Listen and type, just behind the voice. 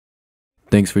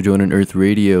Thanks for joining Earth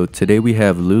Radio. Today we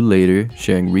have Lew Later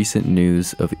sharing recent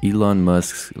news of Elon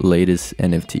Musk's latest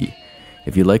NFT.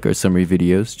 If you like our summary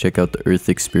videos, check out the Earth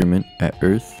experiment at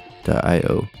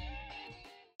earth.io.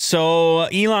 So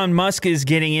Elon Musk is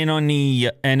getting in on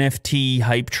the NFT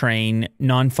hype train,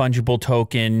 non-fungible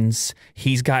tokens.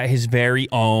 He's got his very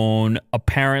own.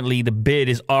 Apparently the bid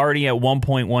is already at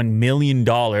 $1.1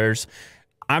 million.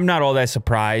 I'm not all that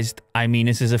surprised. I mean,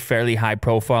 this is a fairly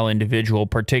high-profile individual,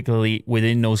 particularly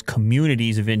within those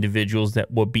communities of individuals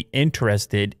that would be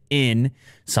interested in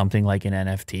something like an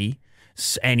NFT,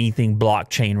 anything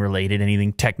blockchain-related,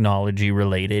 anything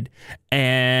technology-related.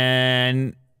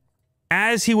 And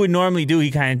as he would normally do, he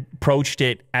kind of approached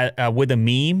it with a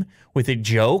meme, with a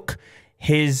joke.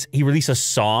 He released a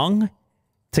song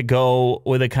to go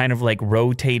with a kind of like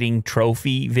rotating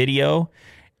trophy video.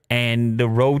 And the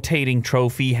rotating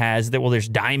trophy has that. Well, there's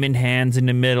diamond hands in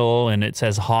the middle, and it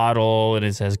says HODL, and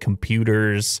it says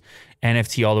computers,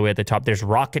 NFT all the way at the top. There's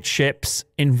rocket ships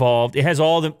involved. It has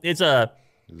all the. It's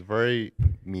very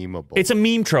memeable. It's a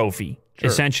meme trophy,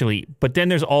 essentially. But then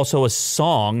there's also a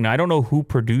song. Now I don't know who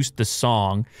produced the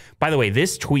song. By the way,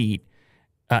 this tweet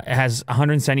has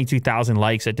 172,000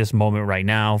 likes at this moment right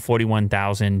now.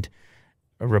 41,000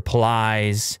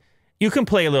 replies. You can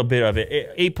play a little bit of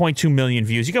it. 8.2 million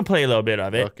views. You can play a little bit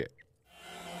of it. Okay.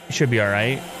 It should be all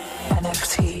right.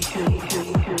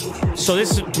 So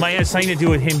this might have something to do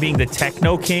with him being the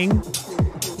techno king.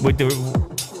 With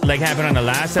the, like happened on the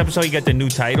last episode, he got the new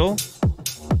title.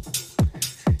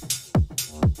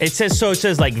 It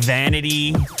says like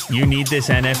vanity, you need this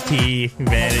NFT,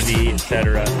 vanity,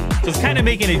 etc. So it's kind of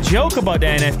making a joke about the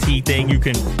NFT thing. You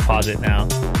can pause it now.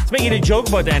 It's making a joke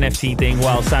about the NFT thing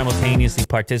while simultaneously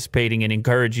participating and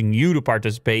encouraging you to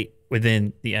participate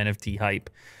within the NFT hype.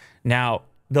 Now,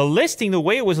 the listing, the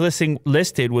way it was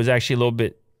listed was actually a little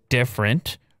bit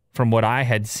different from what I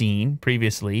had seen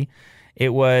previously. It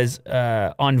was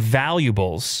on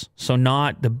valuables, so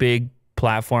not the big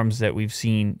platforms that we've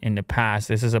seen in the past.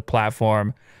 This is a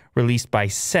platform released by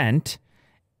Cent,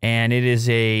 and it is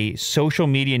a social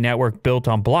media network built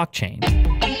on blockchain.